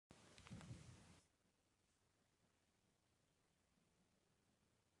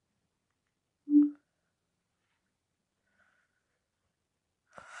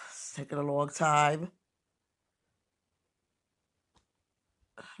It's taking a long time.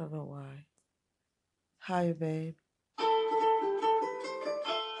 I don't know why. Hi, babe.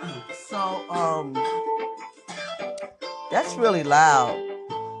 So, that's really loud.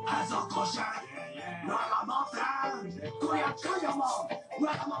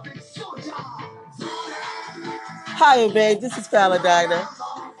 Hi, babe. This is Paladina.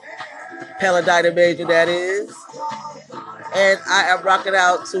 Paladina Major, that is. And I am rocking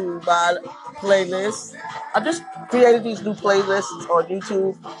out to my playlist. I just created these new playlists on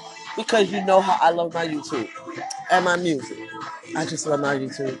YouTube because you know how I love my YouTube and my music. I just love my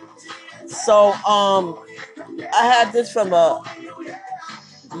YouTube. So, I had this from my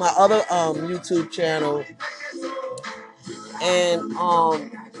other YouTube channel, and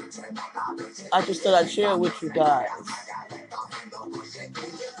I just thought I'd share it with you guys.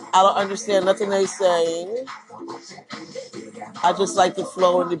 I don't understand nothing they saying. I just like the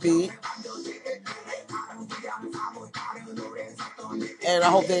flow and the beat. And I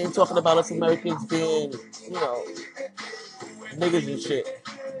hope they ain't talking about us Americans being, niggas and shit.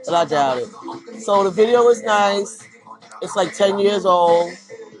 But I doubt it. So the video is nice. It's like 10 years old.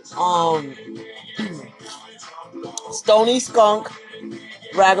 Stony, Skunk,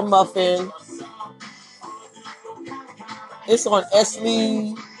 Ragamuffin. It's on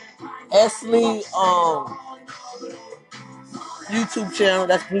Esley YouTube channel.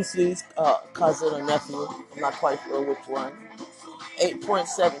 That's Bruce Lee's cousin or nephew. I'm not quite sure which one.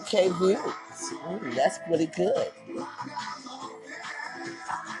 8.7K views. That's pretty good.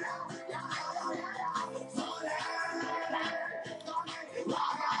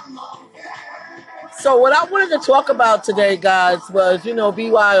 So what I wanted to talk about today, guys, was,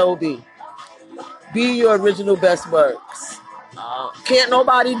 BYOB. Be your original best works. Can't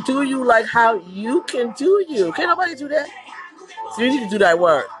nobody do you like how you can do you. Can't nobody do that. So you need to do that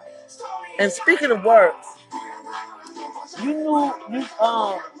work. And speaking of works, you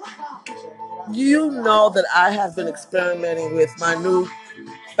know that I have been experimenting with my new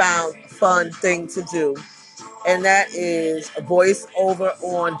found fun thing to do. And that is a voiceover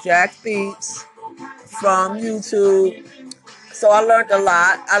on Jack Beats from YouTube. So I learned a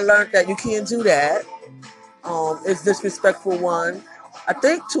lot. I learned that you can't do that. It's disrespectful, one. I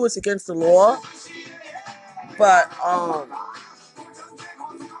think, two, it's against the law. But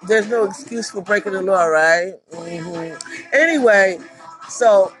there's no excuse for breaking the law, right? Mm-hmm. Anyway,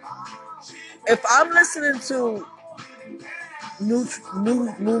 so if I'm listening to new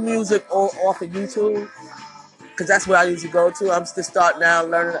music off of YouTube, because that's where I usually go to. I'm just starting out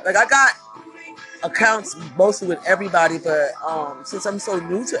learning. Like, I got accounts mostly with everybody, but since I'm so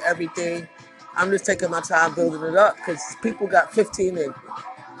new to everything, I'm just taking my time building it up because people got 15 and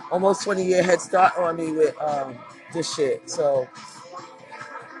almost 20-year head start on me with this shit. So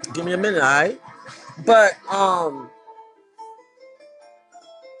give me a minute, all right? But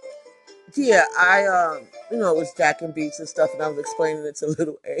yeah, it was Jack and Beats and stuff, and I was explaining it to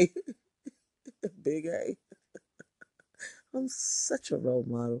little A, big A. I'm such a role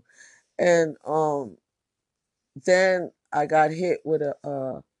model. And then I got hit with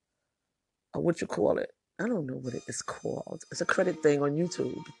a what you call it? I don't know what it is called. It's a credit thing on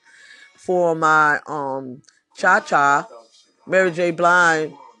YouTube for my Cha Cha Mary J.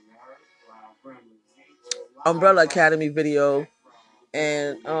 Blind Umbrella Academy video.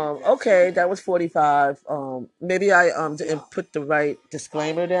 And okay, that was 45. Maybe I didn't put the right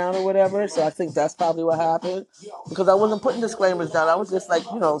disclaimer down or whatever. So I think that's probably what happened, because I wasn't putting disclaimers down. I was just like,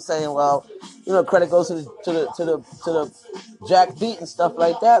 saying, well, credit goes to the Jack Beat and stuff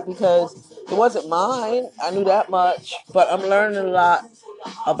like that, because it wasn't mine. I knew that much, but I'm learning a lot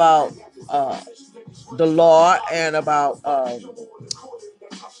about the law and about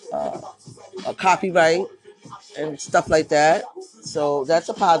copyright and stuff like that. So that's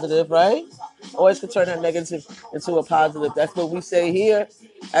a positive, right? Always can turn that negative into a positive. That's what we say here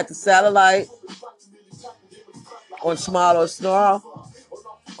at the Satellite on Smile or Snarl.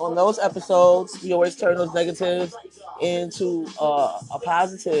 On those episodes, we always turn those negatives into a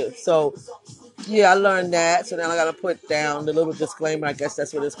positive. So yeah, I learned that. So now I gotta put down the little disclaimer. I guess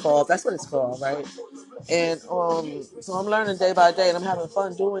that's what it's called. That's what it's called, right? And so I'm learning day by day, and I'm having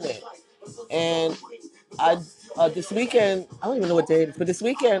fun doing it. And I this weekend, I don't even know what day it is, but this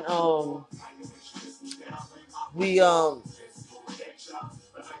weekend we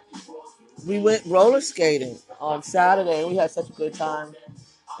went roller skating on Saturday, and we had such a good time.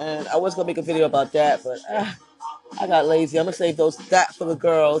 And I was gonna make a video about that, but I got lazy. I'm gonna save that for the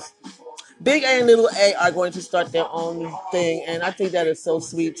girls. Big A and Little A are going to start their own thing, and I think that is so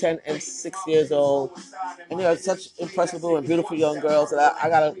sweet. 10 and 6 years old, and they are such impressive and beautiful young girls that I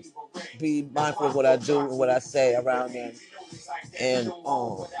gotta be mindful of what I do and what I say around them. And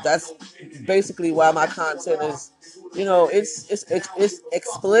that's basically why my content is, it's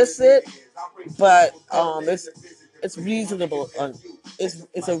explicit, but it's reasonable.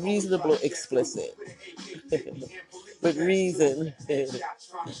 It's a reasonable explicit with reason.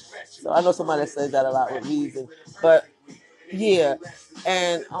 So I know somebody that says that a lot with reason, but yeah,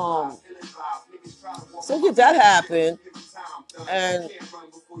 and so yeah, that happened, and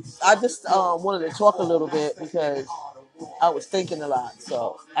I just wanted to talk a little bit because I was thinking a lot.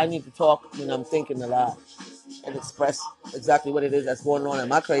 So I need to talk when I'm thinking a lot and express exactly what it is that's going on in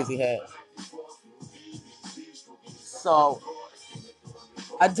my crazy head. So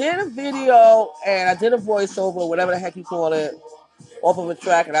I did a video and I did a voiceover, whatever the heck you call it, off of a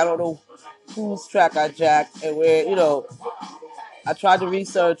track, and I don't know whose track I jacked and where, I tried to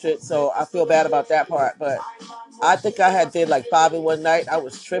research it, so I feel bad about that part, but I think I had did like 5 in one night. I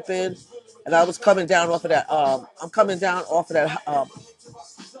was tripping, and I was coming down off of that. I'm coming down off of that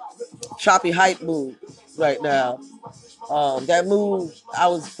choppy hype mood right now. That mood, I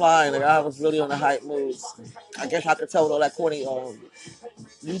was flying. Like I was really on the hype mood. I guess I could tell with all that corny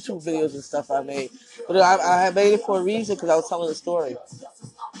YouTube videos and stuff I made, but I had made it for a reason because I was telling a story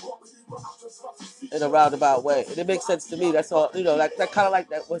in a roundabout way, and it makes sense to me. That's all. Like that kind of like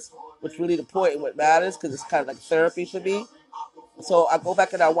that. What's really the point and what matters, because it's kind of like therapy for me. So I go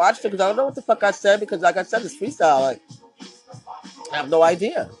back and I watched it because I don't know what the fuck I said, because like I said, it's freestyle. Like I have no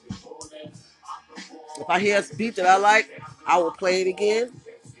idea. If I hear a beat that I like, I will play it again,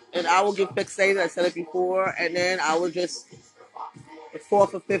 and I will get fixated. I said it before, and then I will just the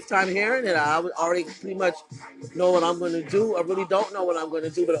fourth or fifth time hearing it, I would already pretty much know what I'm going to do. I really don't know what I'm going to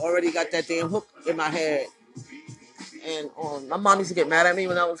do, but I already got that damn hook in my head. And my mom used to get mad at me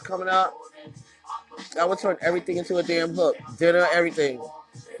when I was coming up. I would turn everything into a damn hook. Dinner, everything.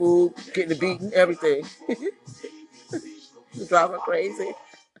 Food, getting beaten, everything. Drive her crazy.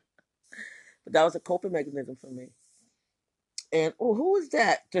 But that was a coping mechanism for me. And who was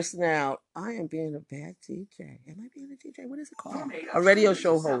that just now? I am being a bad DJ. Am I being a DJ? What is it called? A radio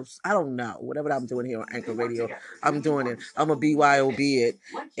show host. I don't know. Whatever I'm doing here on Anchor Radio, I'm doing it. I'm a BYOB it.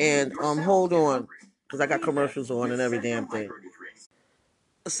 And hold on, because I got commercials on and every damn thing.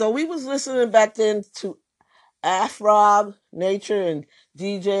 So we was listening back then to Afrob, Nature, and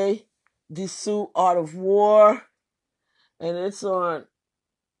DJ Dessous Art of War, and it's on.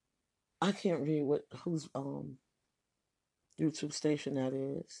 I can't read whose YouTube station that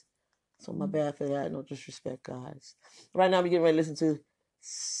is. So my bad for that. No disrespect, guys. Right now we getting ready to listen to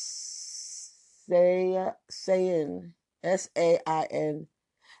Sayin SAIN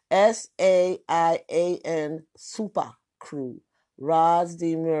Super Crew Roz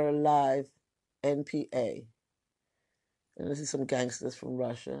Demir Live NPA. And this is some gangsters from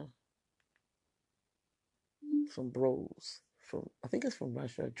Russia. Some bros. I think it's from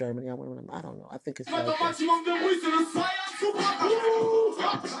Russia or Germany. I don't know. I think it's Russia.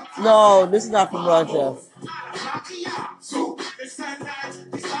 No, this is not from Russia.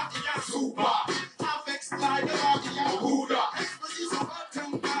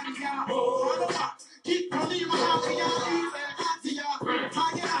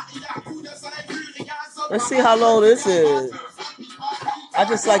 Let's see how low this is. I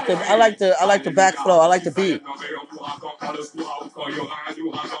like the back flow. I like the beat.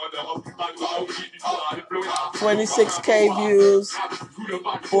 26K views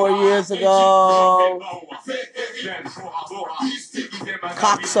 4 years ago.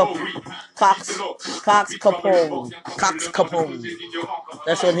 Cox Capone.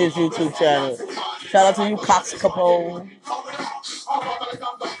 That's on his YouTube channel. Shout out to you, Cox Capone.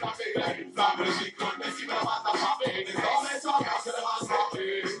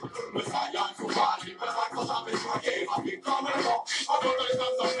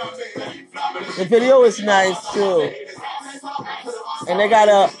 The video is nice too. And they got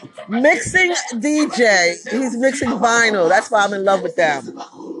a mixing DJ. He's mixing vinyl. That's why I'm in love with them.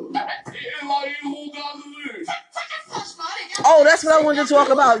 Oh, that's what I wanted to talk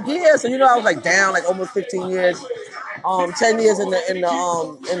about. Yeah, so I was like down like almost 15 years. 10 years in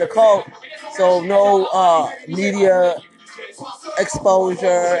the cult. So no media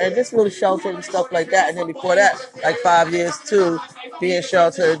exposure and just really sheltered and stuff like that. And then before that, like 5 years too, being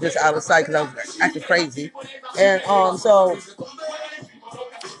sheltered, just out of sight because I was acting crazy. And so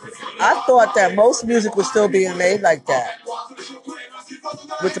I thought that most music was still being made like that,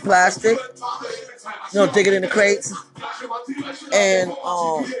 with the plastic, dig it in the crates. And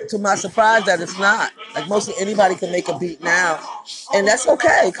to my surprise, that it's not. Like mostly anybody can make a beat now, and that's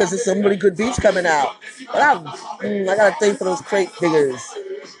okay because there's some really good beats coming out. But I gotta think for those crate diggers.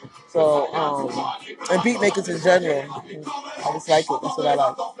 So and beat makers in general. I just like it. That's what I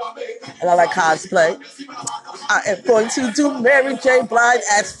like. And I like cosplay. I am going to do Mary J. Blige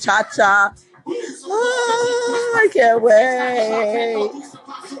as Cha Cha. Oh, I can't wait.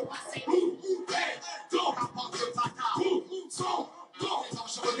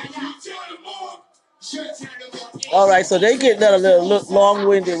 All right, so they get a little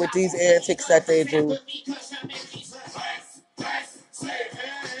long-winded with these antics that they do.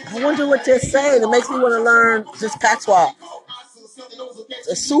 I wonder what they're saying. It makes me want to learn just patois.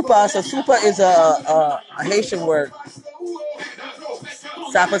 Super is a Haitian word.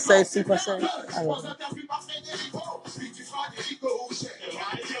 Sapa say, super say. I don't know.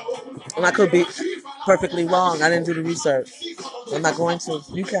 And I could be perfectly wrong. I didn't do the research. I'm not going to.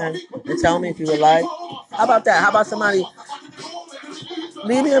 You can. And tell me if you would like. How about that? How about somebody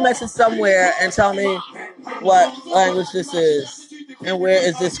leave me a message somewhere and tell me what language this is and where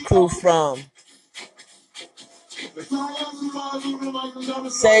is this crew from?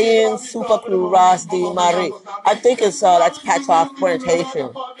 Saying Super Crew Ras Di Marie. I think it's that's patois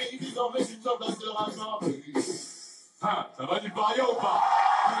plantation.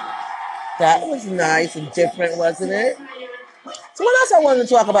 That was nice and different, wasn't it? So what else I wanted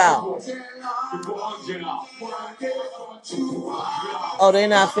to talk about? Oh, they're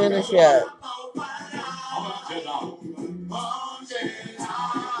not finished yet.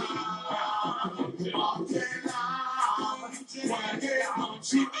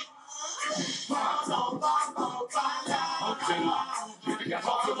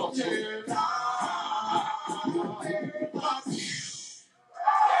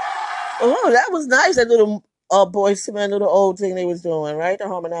 Oh, that was nice. That little boys to man, little old thing they was doing, right? The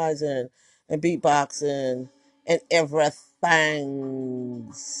harmonizing and beatboxing and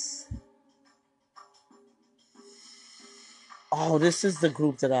everything. Oh, this is the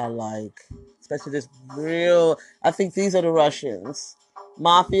group that I like. Especially this real. I think these are the Russians.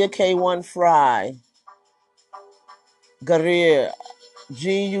 Mafia K'1 Fry. Guerre.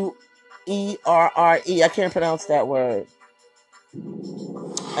 Guerre. I can't pronounce that word.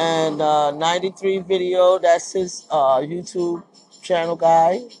 And 93 Video, that's his YouTube channel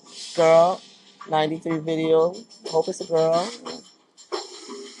guy. Girl. 93 Video. Hope it's a girl.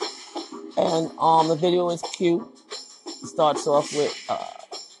 And the video is cute. It starts off with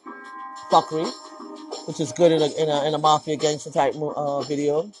fuckery, which is good in a mafia gangster type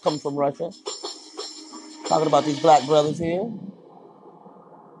video coming from Russia. Talking about these black brothers here.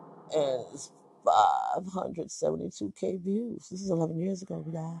 And it's 572K views. This is 11 years ago,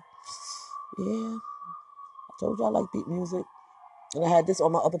 y'all. Yeah. I told you I like beat music. And I had this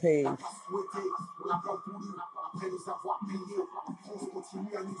on my other page.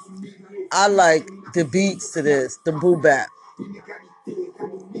 I like the beats to this, the boom bap.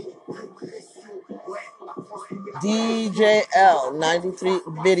 DJL 93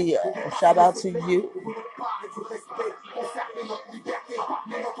 Video. Shout out to you.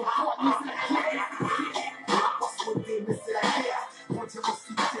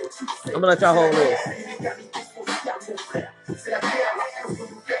 I'm gonna let y'all hold this.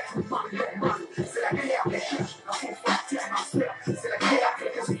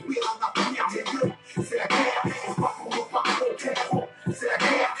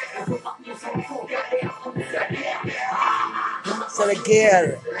 C'est la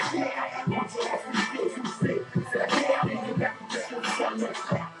guerre.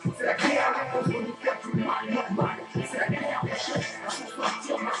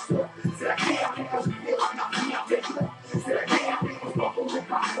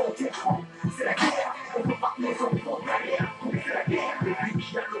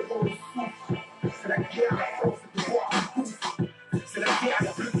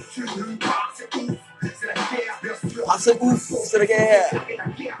 Ah, c'est ouf, c'est la guerre.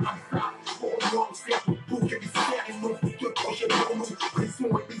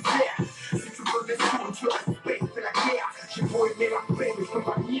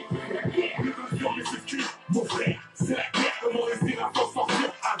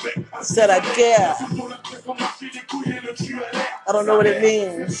 C'est la guerre. I don't know what it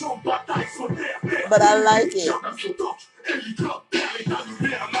means, but I like it.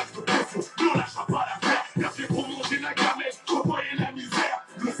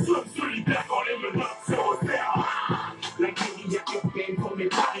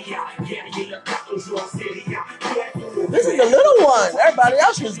 This is a little one. Everybody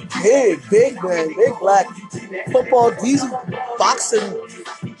else was big man, big black football, these boxing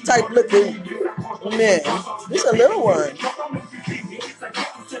type looking men. This is a little one.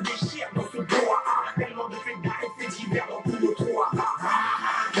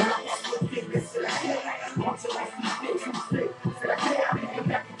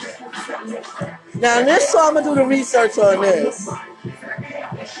 Now this song, I'm gonna do the research on this.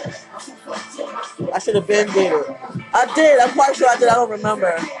 I should have been did it. I did. I'm quite sure I did. I don't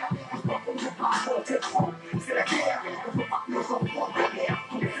remember.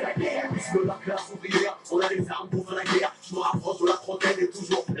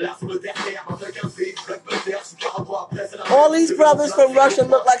 All these brothers from Russia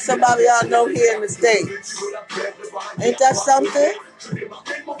look like somebody I know here in the States. Ain't that something?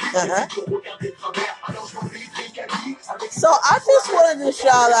 Uh-huh. So I just wanted to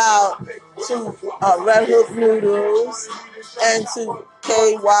shout out to Red Hook Noodles and to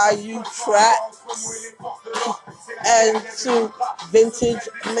K'YU Tracks and to Vintage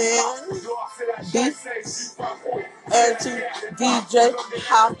Man Beats and to DJ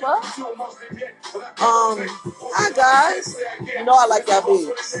Hopper. Hi guys. You know I like y'all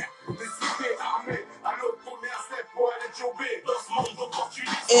beats.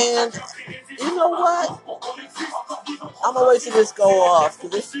 And you know what? I'm gonna wait till this go off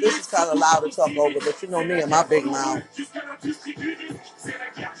because this is kind of loud to talk over. But you know me and my big mouth.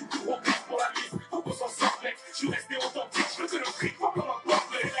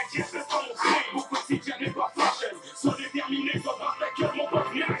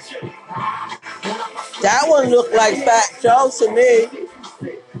 That one looked like Fat Joe to me.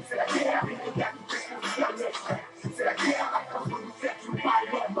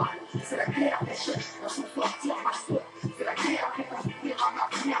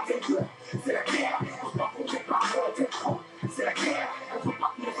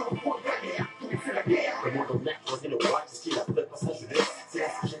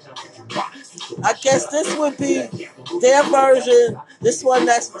 I guess this would be their version. This one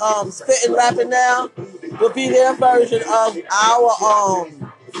that's spitting rapping now would be their version of our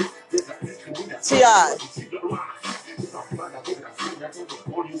T.I.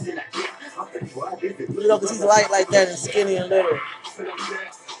 You know, because he's light like that and skinny and little.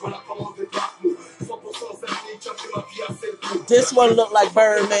 This one looked like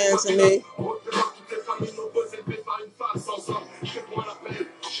Birdman to me.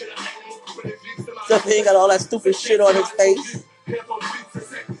 Except he ain't got all that stupid shit on his face.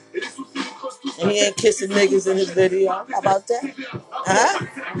 And he ain't kissing niggas in his video. How about that? Huh?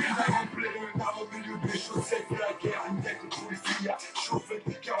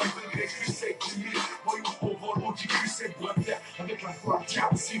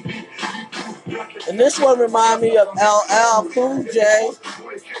 And this one remind me of LL Cool J.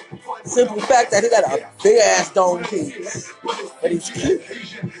 Simple fact that he got a big ass dome piece. But he's cute.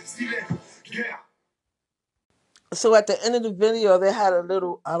 So at the end of the video, they had a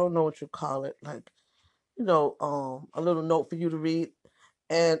little, I don't know what you call it, like, you know, a little note for you to read.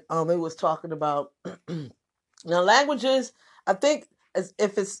 And it was talking about now languages. I think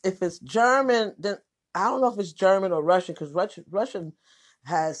if it's German, then I don't know if it's German or Russian because Russian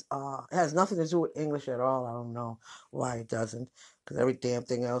has nothing to do with English at all. I don't know why it doesn't because every damn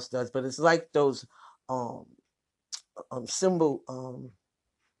thing else does. But it's like those symbol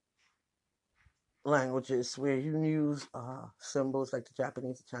languages where you use symbols like the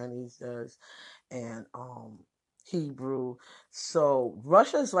Japanese, the Chinese does, and Hebrew. So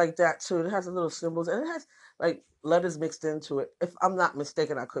Russia's like that too. It has a little symbols and it has like letters mixed into it. If I'm not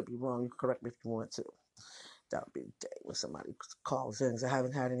mistaken, I could be wrong. You can correct me if you want to. That would be the day when somebody calls in. I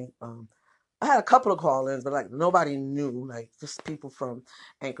haven't had any. I had a couple of call-ins, but like nobody knew. Like just people from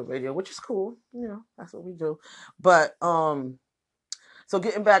Anchor Radio, which is cool. You know, that's what we do. But so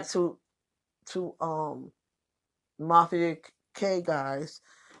getting back to Mafia K guys.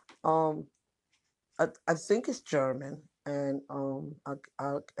 I think it's German, and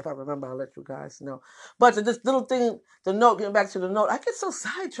if I remember, I'll let you guys know. But this little thing, the note, getting back to the note, I get so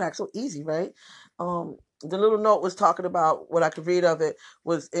sidetracked so easy, right? The little note was talking about what I could read of it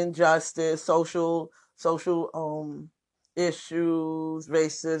was injustice, social issues,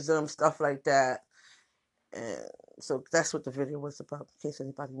 racism, stuff like that. And so that's what the video was about, in case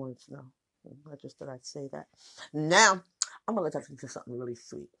anybody wanted to know. I just thought I'd say that. Now, I'm going to let you into something really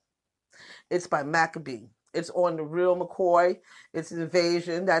sweet. It's by Maccabee. It's on the Real McCoy. It's an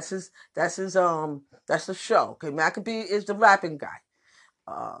Invasion. That's the show. Okay, Maccabee is the rapping guy.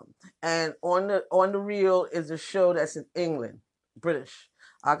 And on the Real is a show that's in England, British.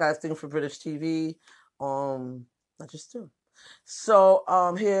 I got a thing for British TV. I just do. So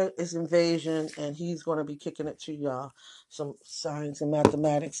here is Invasion, and he's going to be kicking it to y'all some science and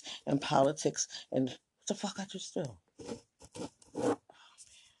mathematics and politics and what the fuck I just do?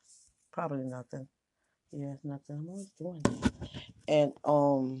 Probably nothing. Yeah, nothing. I'm always doing that. And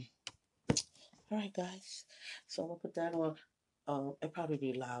all right, guys. So I'm gonna put that on. It'll probably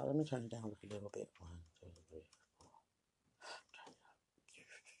be loud. Let me turn it down a little bit. One, two, three.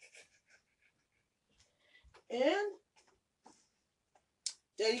 And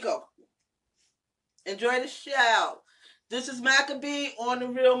there you go. Enjoy the show. This is Maccabee on the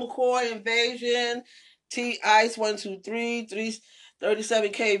Real McCoy Invasion. T Ice 123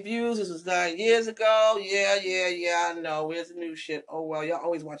 37K views. This was 9 years ago. Yeah. I know. Where's the new shit? Oh well, y'all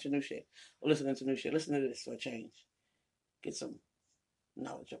always watching new shit or listening to new shit. Listen to this for a change. Get some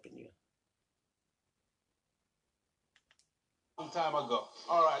knowledge up in you. Long time ago.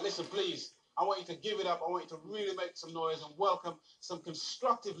 All right, listen, please. I want you to give it up. I want you to really make some noise and welcome some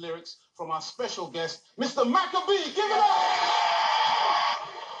constructive lyrics from our special guest, Mr. Maccabee. Give it up!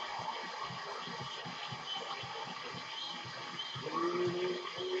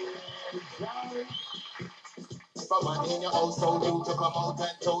 If a man in your house told you to come out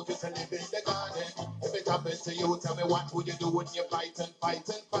and told you to live in the garden, if it happens to you, tell me what would you do when you fight them?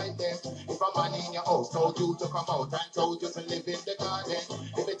 If a man in your house told you to come out and told you to live in the garden,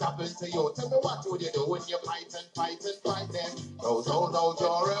 if it happens to you, tell me what would you do when you fight them? Those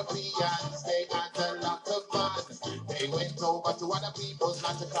Europeans, they had a lot of fun. They went over to other people's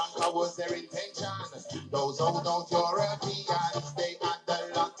land to conquer was their intention. Those Europeans, they had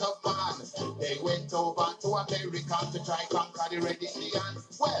a lot of fun. They went over to America to try conquer the Red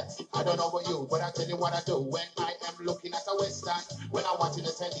Indians. Well, I don't know about you, but I tell you what I do when I am looking at a Western. When I'm watching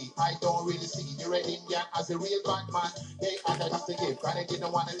the telly, I don't really see the Red Indian as a real bad man. They had nothing to give, cause they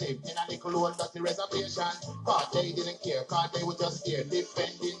didn't want to live in a little old dirty reservation. Cause they didn't care, cause they were just there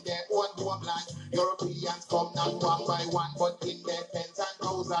defending their own homeland. Europeans come not one by one, but in their tens and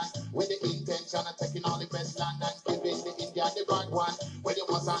thousands, with the intention of taking all the best land and giving the Indian the bad one. Well, you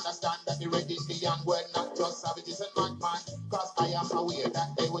must understand that the Red Indian were not just savages and madman, cause I am aware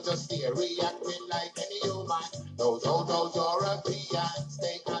that they were just there reacting like any human. Those Europeans,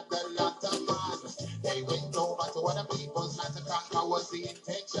 they had a lot of man. They went over to other people's land to conquer was the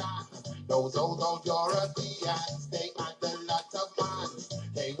intention. Those Europeans, they had a lot of man.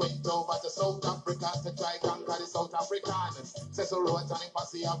 They went over to South Africa to try conquer the South Africans. Cecil Rhodes and a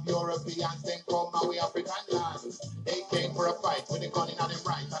posse of Europeans, then come away African lands. They came for a fight with a gun in them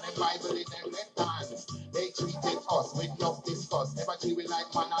right and a Bible in them left hand. They treated us with love disgust, never treated like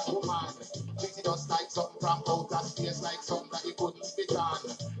man and woman. Treated us like something from outer space, like something that you couldn't spit on.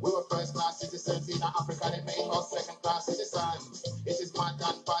 We were first class citizens in Africa, they made us second class citizens. It is mad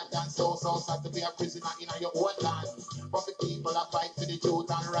and bad and so sad to be a prisoner in your own land. But the people are fight for the truth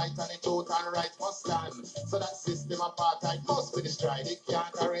and the truth and right must stand. So that system apartheid must be destroyed, it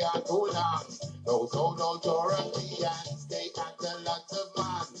can't carry on too long. Those Europeans, they had a lot of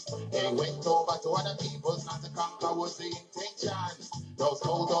man. They went over to other people's land to conquer was the intention. Those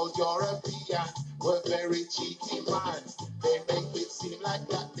Europeans were very cheeky man. They make it seem like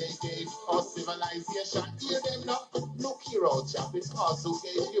that they gave us civilization. Hear them now? Look here, old chap, it's us who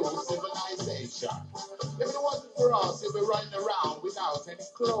gave you civilization. If it wasn't for us, you'd be running around without any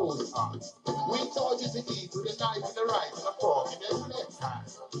clothes on. We taught you to eat with a knife in the right and a fork in the left hand.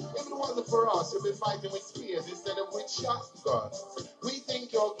 If it wasn't for us, you'd be fighting with spears instead of with shotguns. We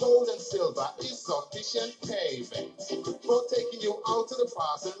think your gold and silver is sufficient payment for taking you out of the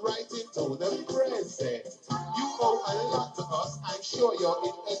past and right into the present. You owe a lot to us, I'm sure you're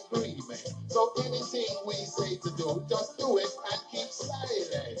in agreement. So anything we say to do, just do it and keep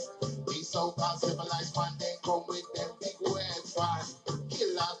silent. We so-called civilized man, they come with them big weapons.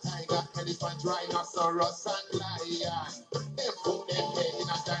 Killer, tiger, elephant, rhinoceros, and lion. Them put them head in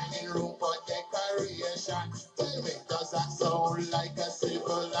a dining room for decoration. Tell me, does that sound like a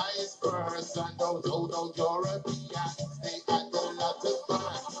civilized person? Those Europeans, they had a lot of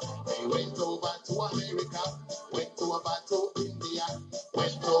fun. They went over to America, went over to India,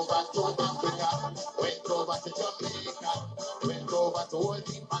 went over to Africa, went over to Jamaica, went over to old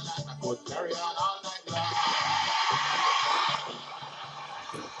people, and I could carry on all night long.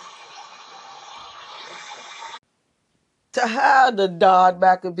 To have the Don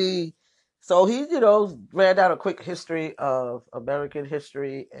Maccabee. So he, ran down a quick history of American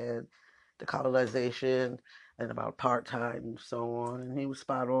history and the colonization and about apartheid and so on. And he was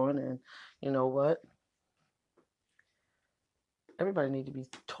spot on. And you know what? Everybody need to be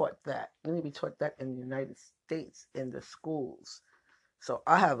taught that. They need to be taught that in the United States in the schools. So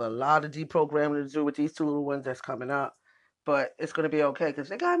I have a lot of deprogramming to do with these two little ones that's coming up. but it's gonna be okay because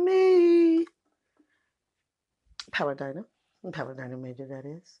they got me. Power Diner Major, that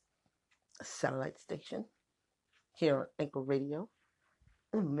is a satellite station here on Anchor Radio,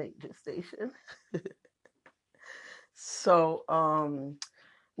 a major station. So,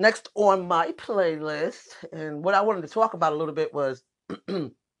 next on my playlist, and what I wanted to talk about a little bit was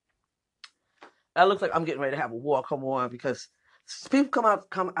that looks like I'm getting ready to have a war come on because people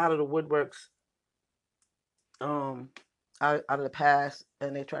come out of the woodworks, um, out of the past,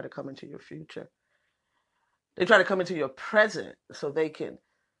 and they try to come into your future. They try to come into your present so they can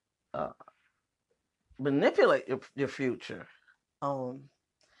uh, manipulate your future. Um,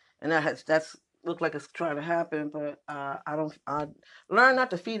 and that's looked like it's trying to happen, but I learn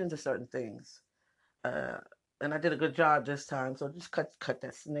not to feed into certain things. Uh, and I did a good job this time, so just cut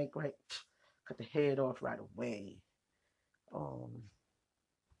that snake right, cut the head off right away. Um,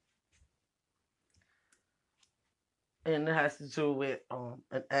 and it has to do with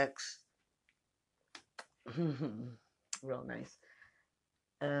an ex, real nice.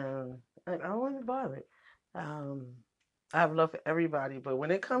 I don't want to be bothered. Um, I have love for everybody, but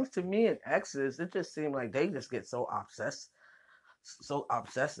when it comes to me and exes, it just seems like they just get so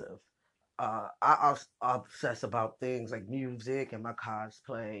obsessive. I obsess about things like music and my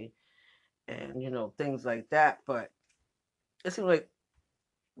cosplay and things like that. But it seems like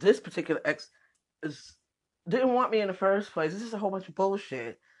this particular ex is didn't want me in the first place. This is a whole bunch of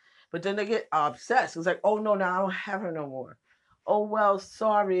bullshit. But then they get obsessed. It's like, oh no, now I don't have her no more. Oh well,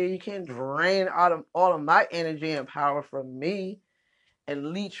 sorry, you can't drain out of all of my energy and power from me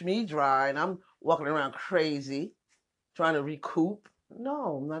and leech me dry, and I'm walking around crazy trying to recoup.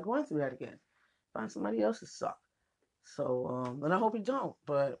 No, I'm not going through that again. Find somebody else to suck. So, and I hope you don't.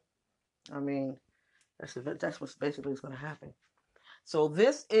 But I mean, that's what's basically going to happen. So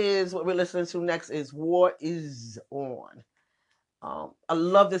this is what we're listening to next. Is War Is On. I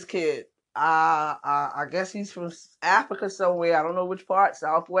love this kid. I guess he's from Africa somewhere. I don't know which part.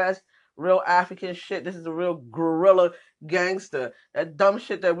 Southwest. Real African shit. This is a real guerrilla gangster. That dumb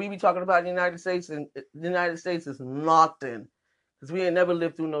shit that we be talking about in the United States and the United States is nothing. Because we ain't never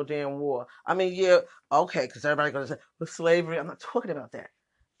lived through no damn war. I mean, yeah, okay, because everybody gonna say, with slavery. I'm not talking about that.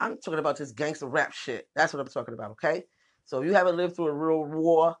 I'm talking about this gangster rap shit. That's what I'm talking about, okay? So if you haven't lived through a real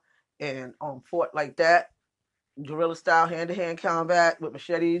war and fought like that, guerrilla style, hand to hand combat with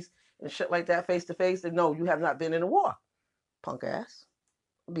machetes and shit like that, face to face, then no, you have not been in a war. Punk ass.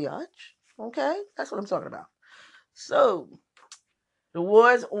 Biatch. Okay? That's what I'm talking about. So, the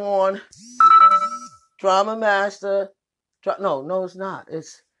war's on. Drama Master. No, it's not.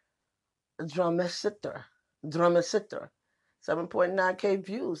 It's Drama Sitter. 7.9K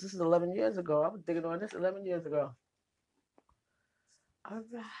views. This is 11 years ago. I was digging on this 11 years ago. All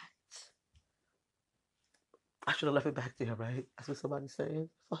right. I should have left it back there, right? That's what somebody's saying.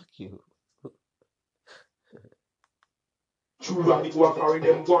 Fuck you. True rabbit walk around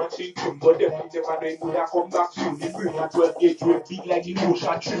them watching tune, but them never know would have come back soon. They bring a 12 gauge to big like the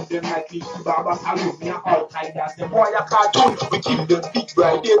ocean, trim them like the Baba Saloon. Me and all Qaedas, them boy a cartoon. We kill them big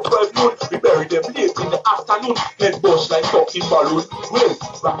bright day 12 noon. We bury them late in the afternoon. Head bust like fucking balloon. Well,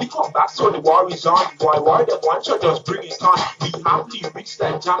 rabbit come back so the war is on. Boy, war them one shot just bring it on. We have lyrics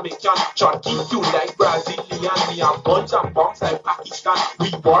like Jamaican, shot kick you like Brazilian. We have guns and bombs like Pakistan. We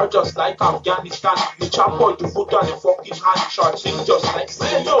war just like Afghanistan. We chop all the foot on the fucking hand. Short thing just like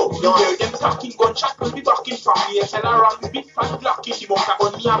say yo, you hear them talking, gunshot will be backing from me. Tell around the big fat blocking, the monk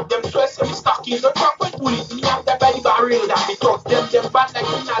gun me have them 12 semi-stacking. Don't talk with bullet, me have that by the barrel. That they talk them bad like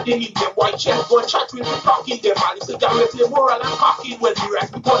me not they need them. White chest gunshot will be talking them. And it's a garret play moral and cocking. When the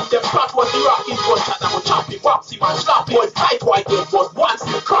rest we gun them flat was the rocking. Gunshot I go chop him, box him and slap him. Boy fight white dead, but once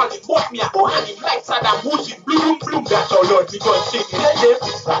you call him, but me I go hand him like Saddam Hussein. Bloom, bloom, that's all Lord we gun sing. Tell them,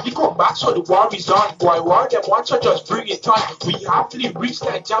 we come back so the war is on. Boy war them want to just bring it on. We have lyrics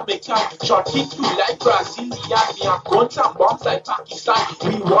like Jamaican, shot hit you like Brazilian. We have guns and bombs like Pakistan.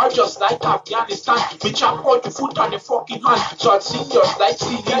 We war just like Afghanistan. We chop all the foot on the fucking hand. Shot sing just like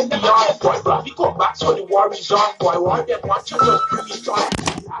Celine Dion. Boy, bro, we come back so the war is on. Boy, war them want to just bring it on.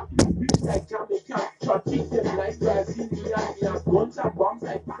 We have lyrics like Jamaican, shot hit them like Brazilian. We have guns and bombs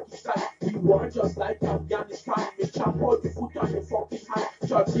like Pakistan. We war just like Afghanistan. We chop all the foot on the fucking hand.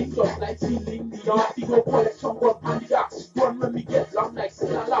 Shot sing just like Celine Dion. We go collect some gun and the dogs. Run when we get long like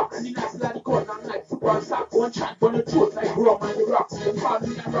Sinala. And the nice lady gun and like football sack. One chat on the throat like rum and the rocks. Them call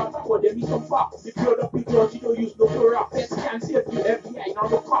me and run for them is some facts. If you're up with guns, you don't use no for rock. Pets can't save you, FBI now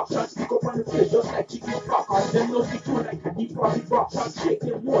the cops. Shots stick up on the face just like chicken fuck. And them no stick to like a deep profit box. Shots shake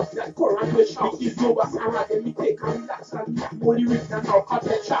them most like current with shock. If you go back and then we take and relax and only rich and now cut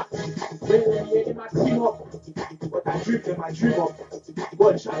the chat. When we hear them a team up. But I dream up.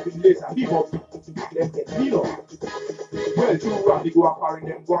 Gunshot with laser, big up. Them get clean up. Well, true rap, they go acquiring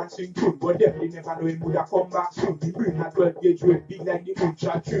them, go and sing tune. But definitely never know him would have come back soon. He bring that 12 gauge weight, big like the moon,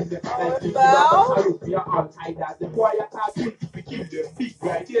 shot trim them. Like the salute, we are all tied as the quiet cartoon. We kill them big,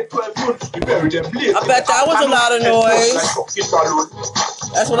 right here, 12 months. We bury them blaze. I bet that was a lot of noise.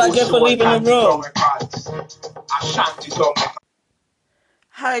 That's what I get for leaving the room.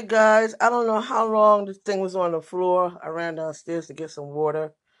 Hi guys, I don't know how long this thing was on the floor. I ran downstairs to get some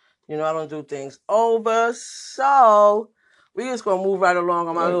water. You know, I don't do things over. So, we just going to move right along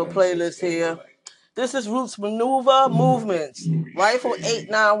on my little playlist here. This is Roots Maneuver Movements. Rifle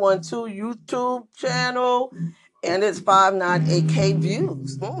 8912 YouTube channel. And it's 598K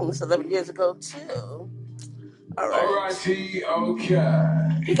views. It's 11 years ago, too. All right. Okay.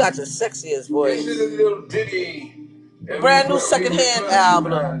 He got the sexiest voice. This is a little ditty. Brand new secondhand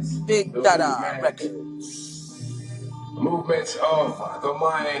album. Big Dada Records. Movements of the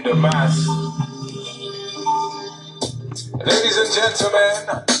mind, the mass. Ladies and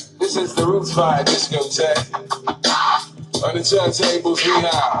gentlemen, this is the Roots Fire Discotheque. On the turntables we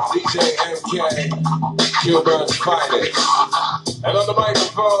have DJ MK, Gilbert's finest. And on the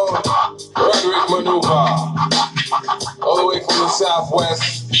microphone, Roderick Maneuver. All the way from the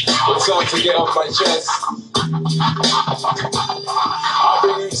southwest. It's time to get off my chest. I'll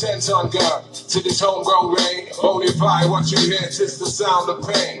bring you 10-ton gun to this homegrown rain. Bonify what you hear, tis the sound of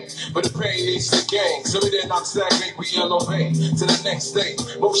pain. But the pain needs to gain, so we did not stagnate, we elevate to the next state.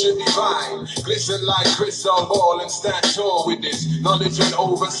 Motion divine, glisten like crystal ball and stand tall with this knowledge and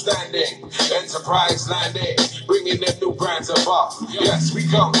overstanding. Enterprise landing, bringing them new brands above. Yes, we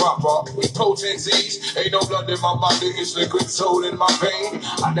come proper with potencies. Ain't no blood in my body, it's liquid soul in my vein.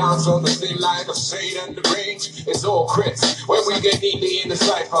 I dance on the thin line of shade and the range. It's all crits when we get neatly in the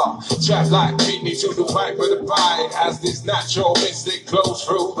cipher. Trap like kidney to the pipe of the pine. As this natural mystic flows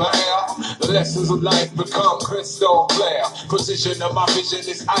through the air, the lessons of life become crystal clear. Position of my vision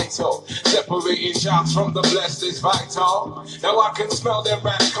is idle. Separating shots from the blessed is vital. Now I can smell them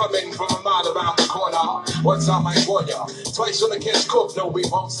rats coming from a mile around the corner. Once I might warn ya, twice on the catch cook. No, we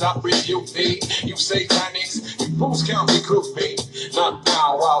won't stop rebuke me. You satanics, you fools can't recruit me. Not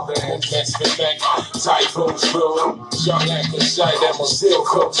now, while the heads been back. Typhoons through, young and good side that will still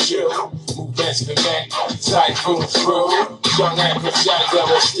coach you. Movements been back. Typhoons through, young and good side that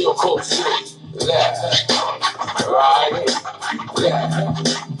will still coach you. Left, right, left,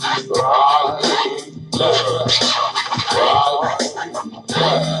 right, left,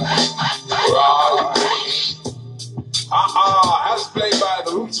 right, as played by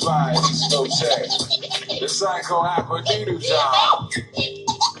the Roots Vibes, no check. The Psycho Aquadino John.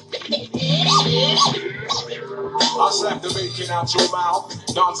 I'll slap the bacon out your mouth,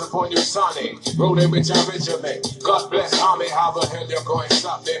 dance upon your sonic, rolling with your regiment. God bless army, how the hell you're going to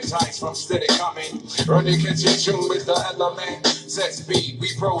stop them tights from steady coming? Running catching tune with the element, set speed,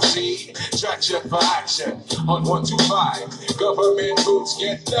 we proceed, traction for action, on 125, government boots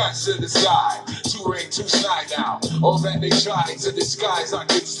get nuts to the sky, two ring, two slide now, all that they try to disguise, I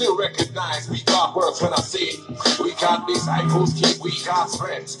can still recognize, we got works when I see it, we got disciples, keep we God's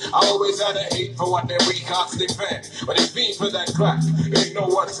friends, I always had a hate for what them we God's defend. But they feed for that crack, ain't no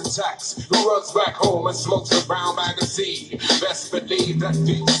one's attacks. Who runs back home and smokes a brown magazine? Best believe that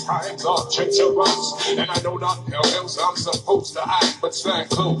these times are treacherous, and I know not how else I'm supposed to act, but stand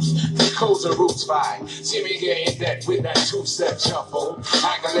close. The codes are Roots Five. See me getting that with that two-step shuffle,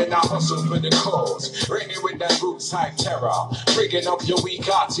 haggling our hustle for the cause, ringing with that Roots type terror, breaking up your weak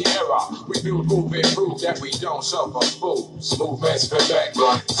era. We build, move, and prove that we don't suffer fools. Movements for back,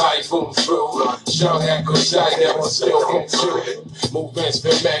 typhoons through, young and good side that will still come through. Movements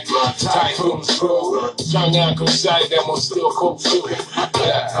been back, typhoons through, young and good side that will still come through.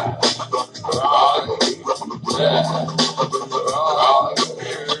 Yeah.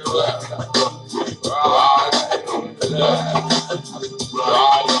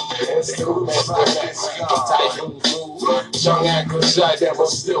 Young and good side that will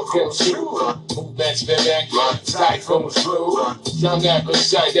still come through. Movements been back, typhoons through, young and good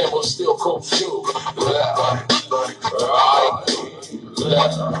side that will still come through.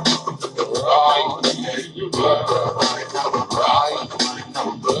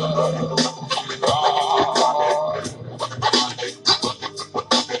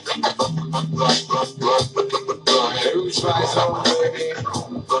 Roots rise on, baby.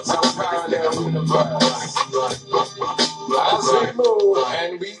 Some parallel universe. As we move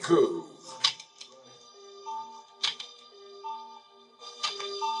and we groove.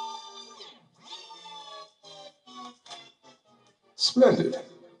 Splendid.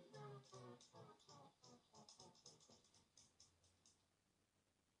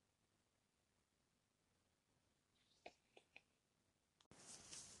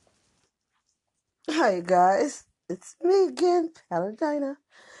 Hi guys, it's me again, Paladina,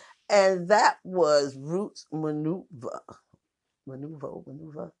 and that was Roots Maneuver.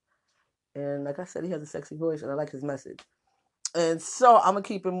 And like I said, he has a sexy voice, and I like his message. And so I'm gonna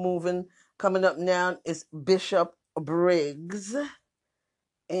keep it moving. Coming up now is Bishop Briggs,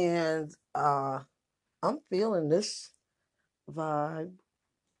 and I'm feeling this vibe.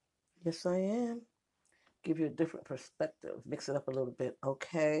 Yes, I am. Give you a different perspective, mix it up a little bit.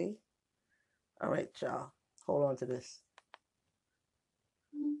 Okay. All right, y'all. Hold on to this.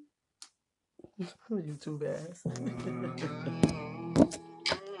 YouTube ass.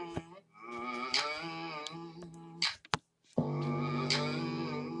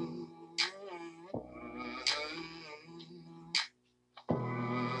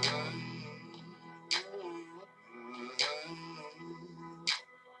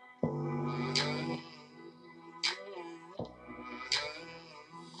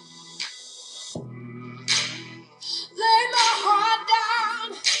 Lay my heart down,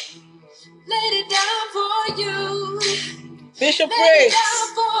 laid it down for you. Bishop Briggs,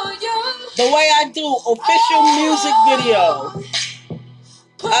 the way I do official music video.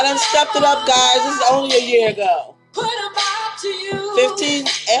 I done stepped it up, guys. This is only a year ago. 15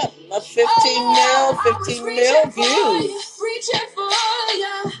 mil views.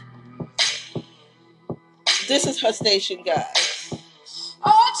 This is her station, guys.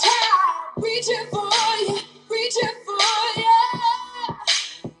 Oh, child, reaching for you, reaching for you.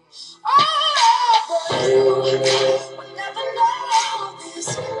 Oh, but you will never know this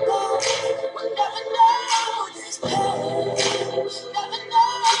love, will never know this pain, never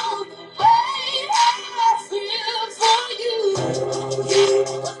know the way I feel for you. You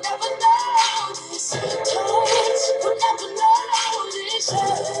will never know this touch, will never know this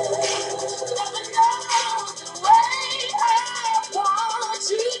hurt, never know the way I want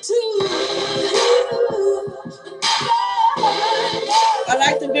you to. I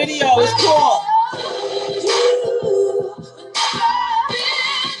like the video. It's cool.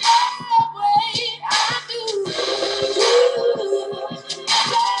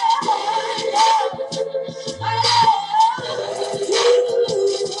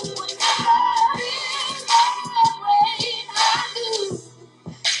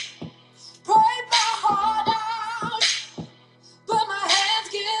 Break my heart out, but my hands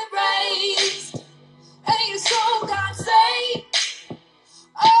get raised, and your soul got saved.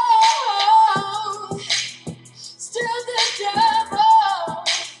 Oh, still the devil,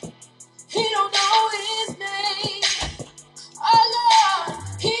 he don't know his name. Oh Lord,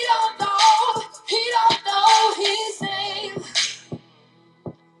 he don't know his name.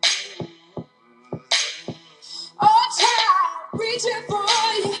 Oh child, reaching for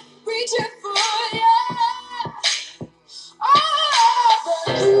you, reaching for you. Oh,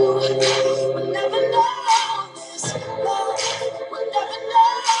 but you will never know this love, will never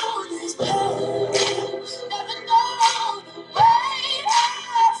know this pain, never know the way I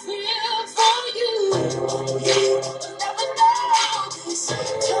feel for you. You will never know this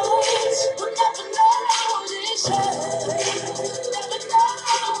touch, will never know this hurt, never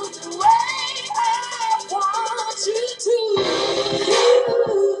know the way I want you to. You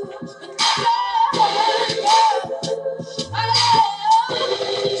will never know.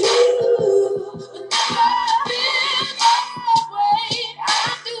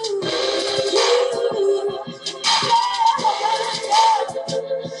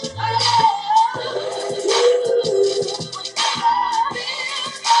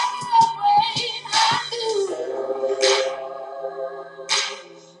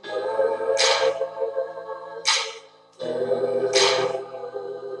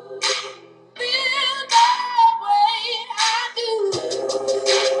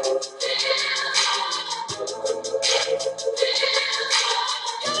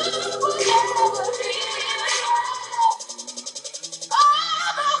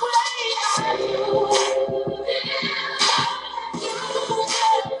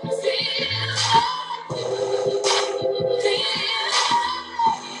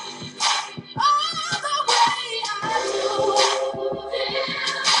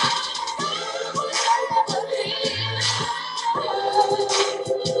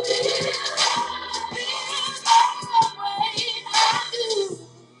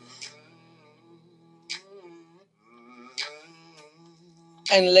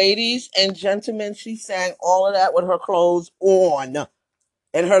 And ladies and gentlemen, she sang all of that with her clothes on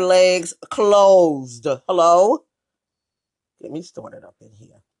and her legs closed. Hello? Get me started up in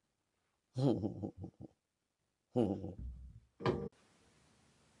here.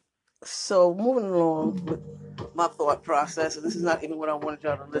 So moving along with my thought process, and this is not even what I wanted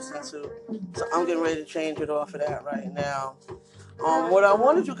y'all to listen to. So I'm getting ready to change it off of that right now. What I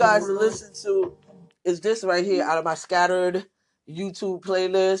wanted you guys to listen to is this right here out of my scattered YouTube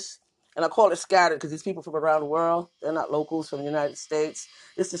playlist. And I call it scattered because these people from around the world, they're not locals from the United States.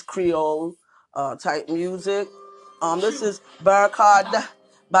 This is Creole type music. This is Bankard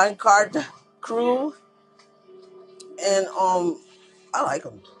Crew. And I like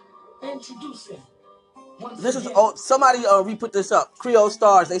them. Introducing. This is somebody re-put this up. Creole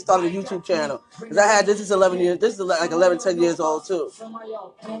Stars. They started a YouTube channel. Cause I had this is 11 years. This is like 11, 10 years old too.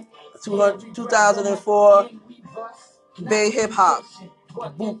 2004. Bay Hip Hop.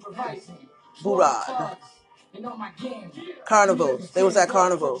 Burad. Carnival. They was at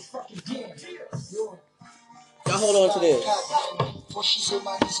Carnival. Y'all hold on to this.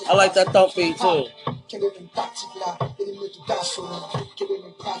 I like that thump beat too.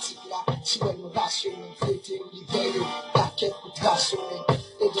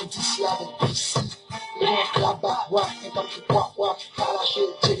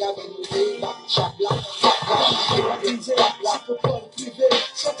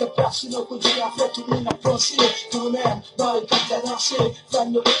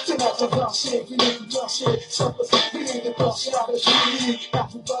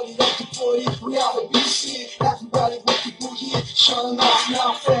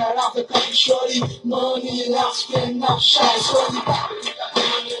 Money and I'll spend, now shine.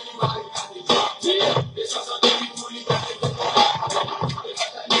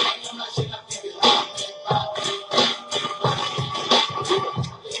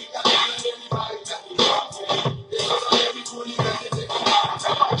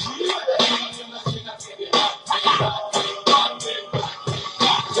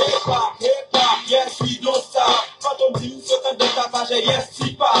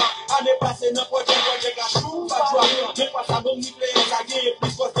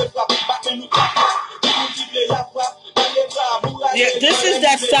 Yeah, this is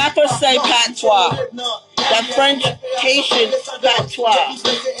that Saperse patois, that French Haitian patois.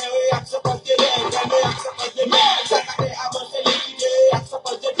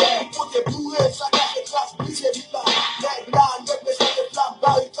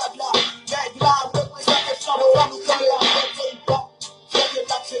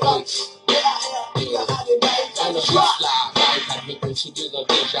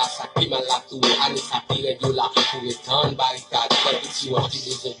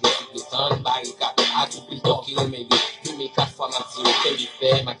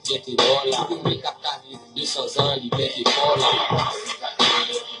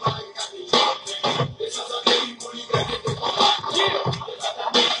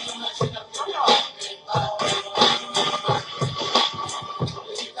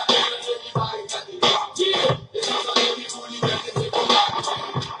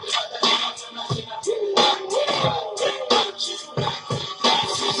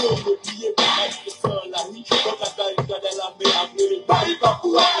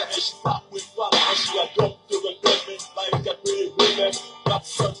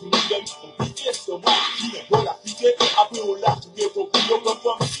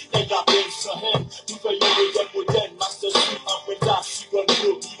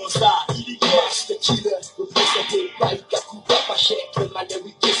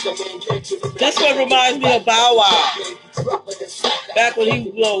 This one reminds me of Bow Wow. Back when he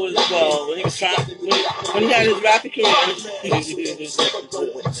was when he was trying when he had his rapping career.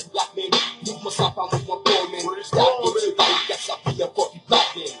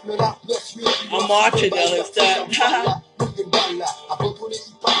 I'm marching y'all instead.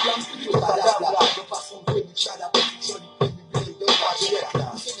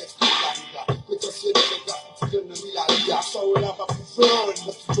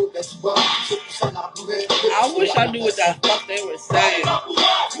 I wish I knew what the fuck they were saying.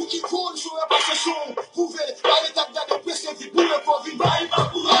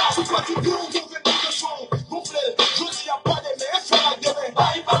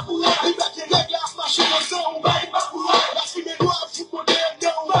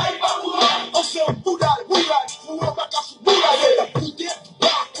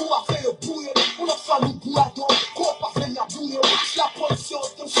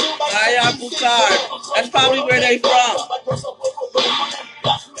 That's probably where they from.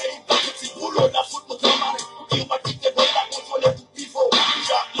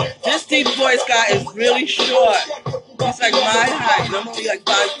 This deep voice guy is really short. He's like my height, and I'm only like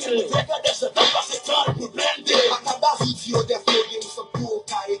 5'2".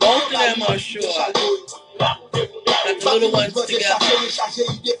 Both of them are short. Got the little ones together.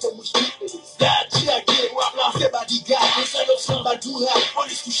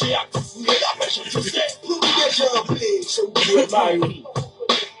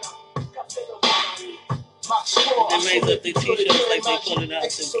 They raise up their t-shirts like they pulling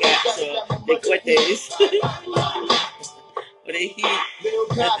out some caps or they cuetes. Or they heat.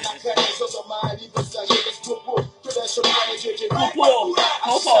 Popo.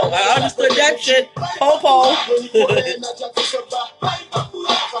 I understood that shit. Popo.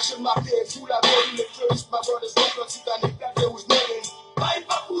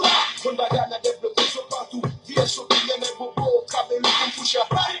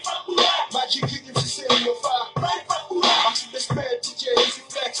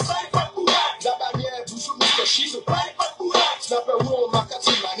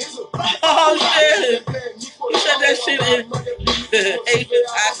 Oh shit! You said that shit in Asian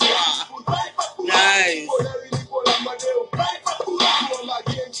Afrob. Nice.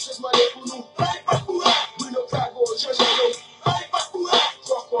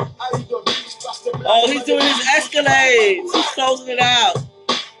 Oh, he's doing his escalades. He's closing it out.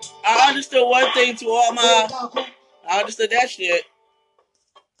 I understood one thing to all my. I understood that shit.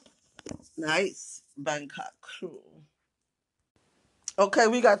 Nice. Bangkok crew. Okay,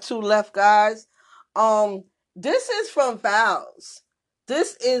 we got two left, guys. This is from Vows.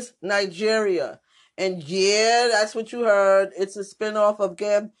 This is Nigeria. And yeah, that's what you heard. It's a spinoff of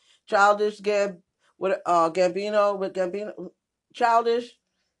Childish Gambino with Gambino Childish.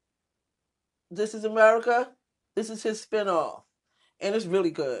 This is America. This is his spinoff. And it's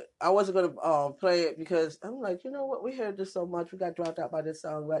really good. I wasn't gonna play it because I'm like, you know what, we heard this so much, we got dropped out by this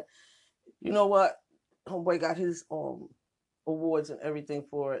song, but you know what? Homeboy got his awards and everything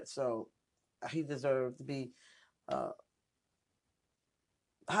for it, so he deserved to be uh,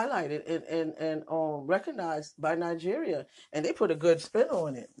 highlighted and recognized by Nigeria, and they put a good spin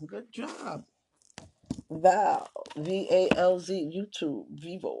on it. Good job, Val VALZ YouTube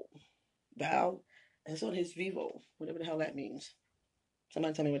Vivo Val. And it's on his Vivo, whatever the hell that means.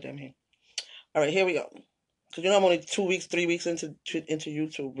 Somebody tell me what that means. All right, here we go. Because you know I'm only 2 weeks, 3 weeks into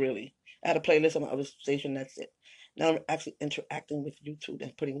YouTube. Really, I had a playlist on my other station. That's it. Now I'm actually interacting with YouTube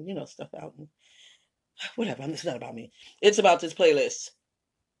and putting stuff out. And whatever. It's not about me. It's about this playlist.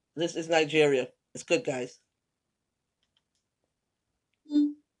 This is Nigeria. It's good, guys.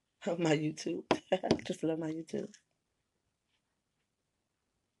 My YouTube. Just love my YouTube.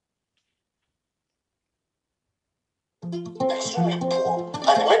 Extremely poor,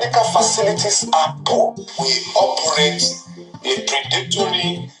 and the medical facilities are poor. We operate a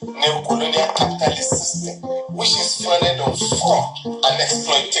predatory neocolonial capitalist system which is founded on fraud and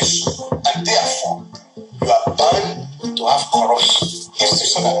exploitation, and therefore you are bound to have corruption.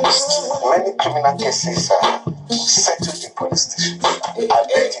 Institutionalized. Many criminal cases are settled in police station. I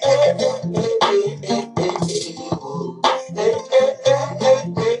bet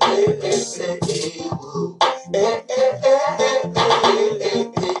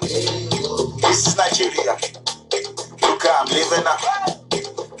this is Nigeria. Look how I'm living now.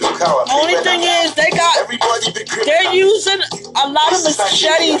 Look how I'm Only thing is, they're using a lot of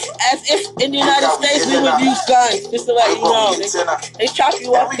machetes as if in the United States we would use guns. Just to let you know, they chop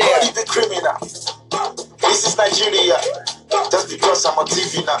you up there. Everybody be criminal. This is Nigeria. Just because I'm on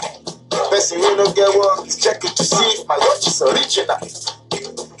TV now. Person who don't get work is checking to see if my watch is original.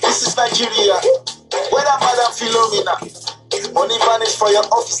 This is Nigeria. Whether Madam Philomena, money vanish for your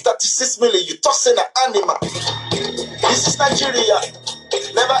office, 36 million, you tossing an animal. This is Nigeria.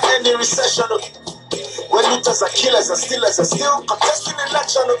 Never ending recession. When looters and killers and stealers are still contesting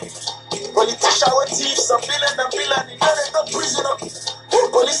election. Politicians with thieves and billion, you know they go prison.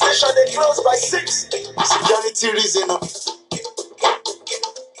 Police station they close by 6. Security reason.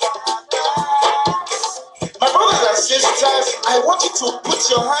 My brothers and sisters, I want you to put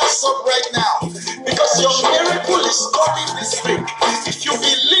your hands up right now because your miracle is coming this week. If you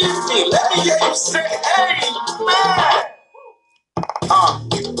believe me, let me hear you say amen.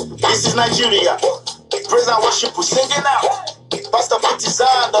 This is Nigeria. Praise and worship, we're singing out. Pastor put his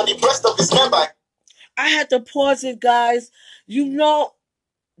hand on the breast of his member. I had to pause it, guys. You know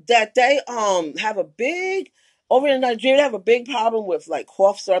that they have a big over in Nigeria. They have a big problem with like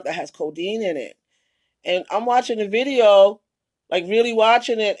cough syrup that has codeine in it. And I'm watching the video, like really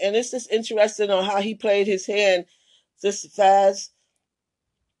watching it, and it's just interesting on how he played his hand. This fast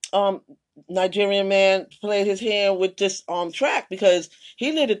Nigerian man played his hand with this track because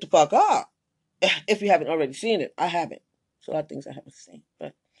he lit it the fuck up. If you haven't already seen it, I haven't. There's a lot of things I haven't seen,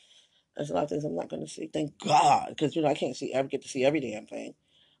 but there's a lot of things I'm not going to see. Thank God, because I can't get to see every damn thing.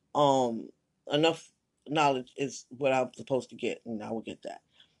 Enough knowledge is what I'm supposed to get, and I will get that.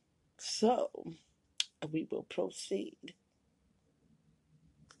 So we will proceed.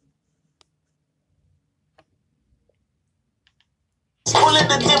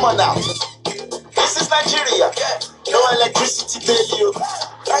 the demon out. This is Nigeria. No electricity daily.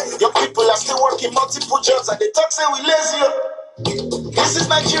 Your people are still working multiple jobs and they talk say we lazy. This is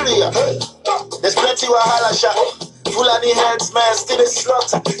Nigeria. There's plenty wahala sha. Fulani herdsmen still they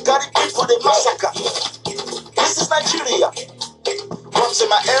slaughter. Got the people they massacre. This is Nigeria. Come to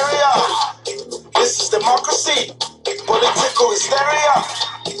my area. This is democracy. Political hysteria.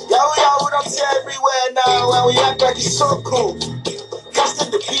 Yahoo yahoo don't see everywhere now and we act like it's so cool.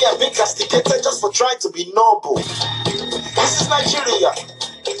 Casting the P and being castigated just for trying to be noble. This is Nigeria.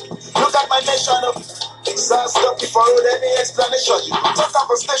 Look at my nation. Sir, stop before any explanation. You talk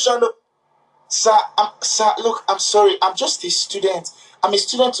about station. Sir, look, I'm sorry. I'm just a student. I'm a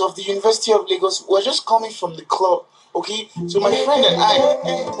student of the University of Lagos. We're just coming from the club. Okay? So my friend and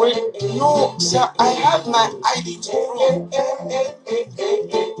I, wait, no, sir, I have my ID to prove.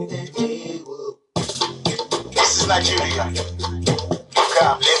 This is Nigeria. Look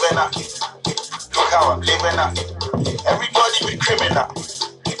how I'm living now. Look how I'm living now. Everybody be criminal.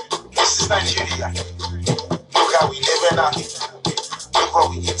 This is Nigeria. Look how we living now. Look what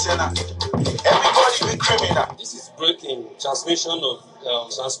we eating now. Everybody be criminal. This is breaking transmission of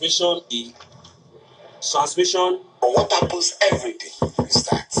transmission. But what happens every day is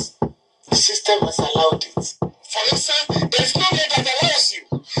that the system has allowed it. For instance, there is no law that allows you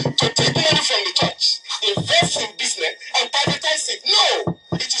to take money from the church, invest in business, and privatize it. No!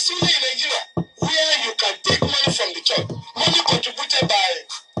 It is only in Nigeria where you can take money from the church, money contributed by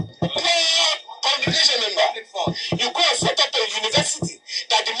poor congregation member. You go and set up a university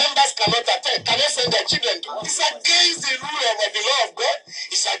that the members cannot attend, cannot send their children to. It's against the rule of the law of God.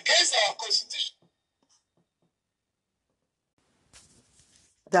 It's against our constitution.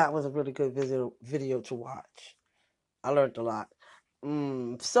 That was a really good video to watch. I learned a lot.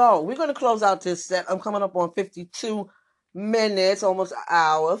 So we're gonna close out this set. I'm coming up on 52 minutes, almost an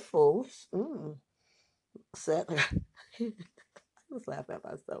hour full. Set. I was laughing at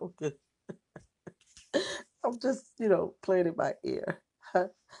myself. I'm just, playing in my ear.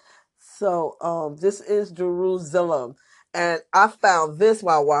 So this is Jerusalem. And I found this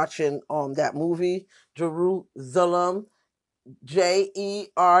while watching that movie, Jerusalem.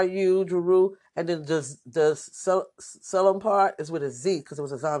 Jeru, Jeru, and then the Selim part is with a Z because it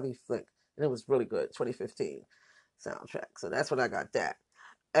was a zombie flick and it was really good. 2015 soundtrack. So that's when I got that,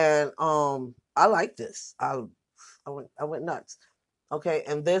 and I like this. I went nuts. Okay,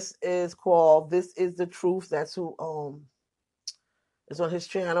 and this is called "This Is the Truth." That's who is on his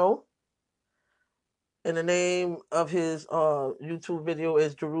channel. And the name of his YouTube video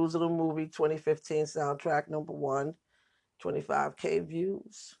is Jerusalem Movie 2015 soundtrack #1, 25K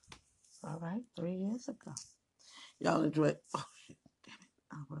views. All right, 3 years ago. Y'all enjoy it. Oh, shit. Damn it.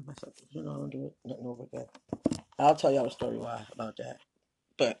 I don't want to mess up. I don't do it. Nothing over again. I'll tell y'all a story why about that.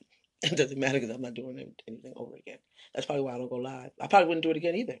 But it doesn't matter because I'm not doing anything over again. That's probably why I don't go live. I probably wouldn't do it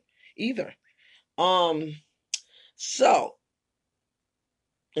again either. Um, so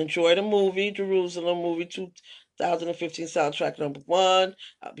enjoy the movie, Jerusalem movie 2015 soundtrack #1.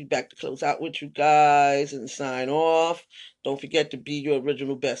 I'll be back to close out with you guys and sign off. Don't forget to be your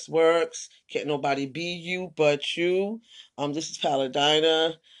original best works. Can't nobody be you but you. This is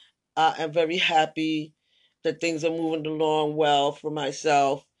Paladina. I am very happy that things are moving along well for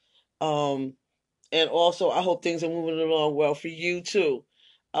myself. Um, and also I hope things are moving along well for you too.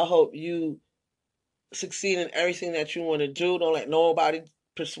 I hope you succeed in everything that you want to do. Don't let nobody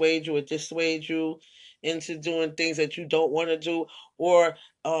persuade you or dissuade you into doing things that you don't want to do, or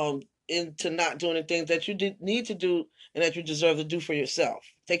into not doing the things that you need to do and that you deserve to do for yourself.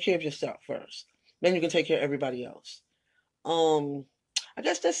 Take care of yourself first. Then you can take care of everybody else. Um, I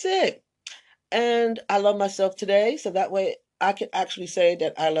guess that's it. And I love myself today, so that way I can actually say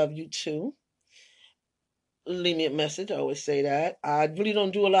that I love you too. Leave me a message. I always say that. I really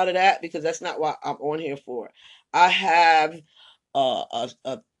don't do a lot of that because that's not what I'm on here for. I have a,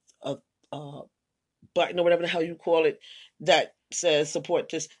 a, a, a button or whatever the hell you call it that says support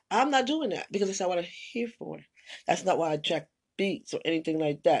this. I'm not doing that because that's not what I'm here for. That's not why I check beats or anything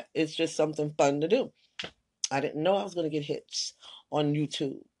like that. It's just something fun to do. I didn't know I was going to get hits on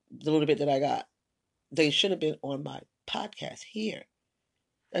YouTube. The little bit that I got, they should have been on my podcast here.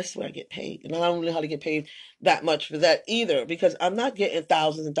 That's where I get paid. And I don't know how to get paid that much for that either because I'm not getting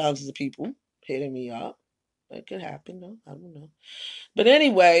thousands and thousands of people hitting me up. It could happen, though. I don't know. But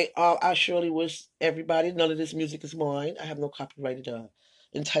anyway, I surely wish everybody, none of this music is mine. I have no copyrighted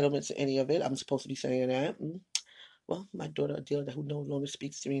entitlement to any of it. I'm supposed to be saying that. Well, my daughter Adele, who no longer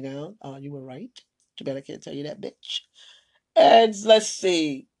speaks to me now, you were right. Too bad I can't tell you that, bitch. And let's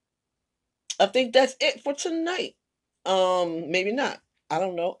see. I think that's it for tonight. Maybe not. I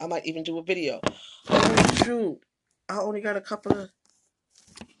don't know. I might even do a video. Oh shoot! I only got a couple of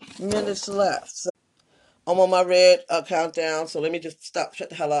minutes left. So I'm on my red countdown. So let me just stop, shut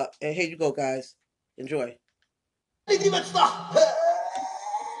the hell up, and here you go, guys. Enjoy.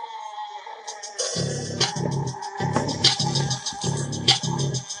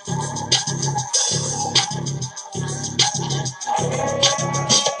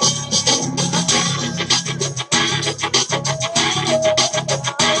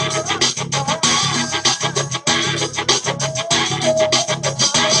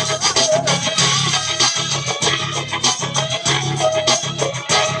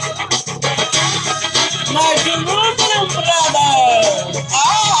 My Jerusalem brother.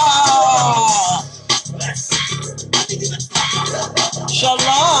 Ah,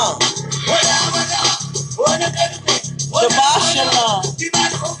 shalom. Shabbat shalom.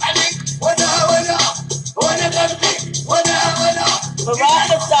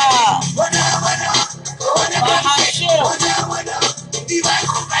 Barakatah. Bahashim.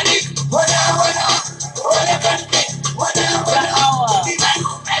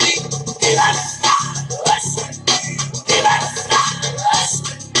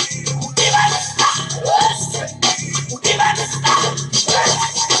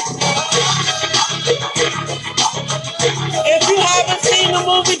 If you haven't seen the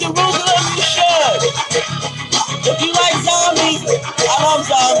movie Jerusalem, you should. If you like zombies, I love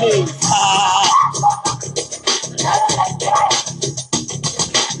zombies.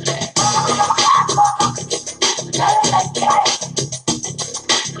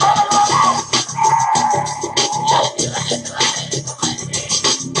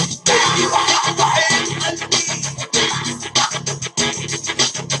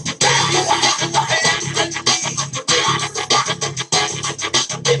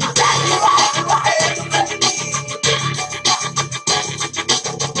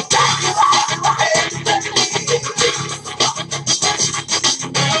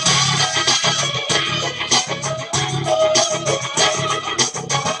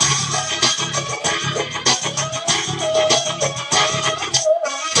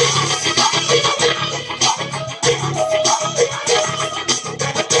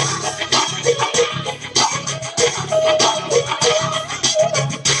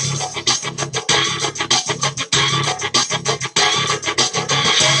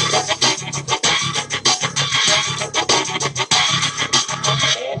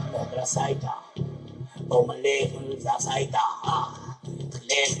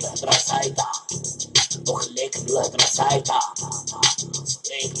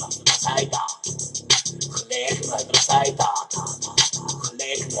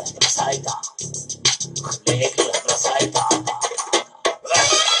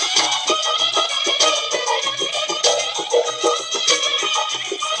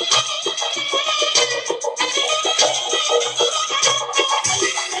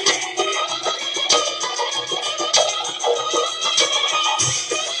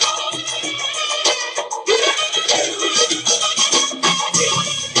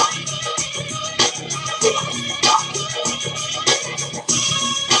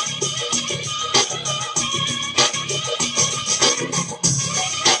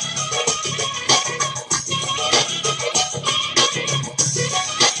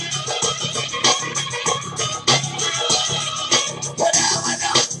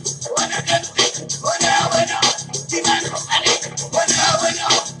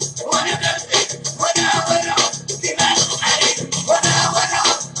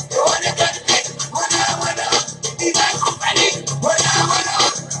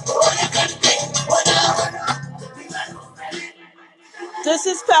 This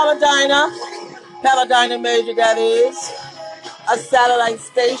is Paladina Major, that is a satellite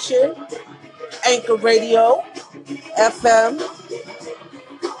station, Anchor Radio, FM.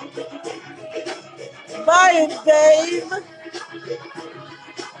 Bye, babe.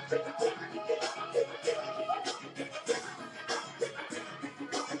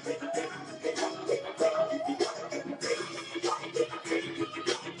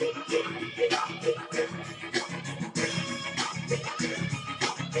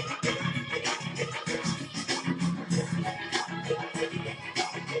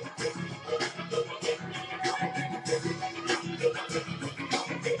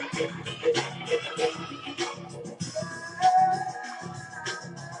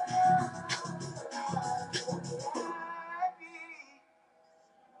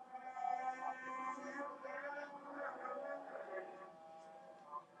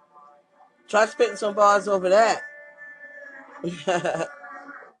 Try spitting some bars over that.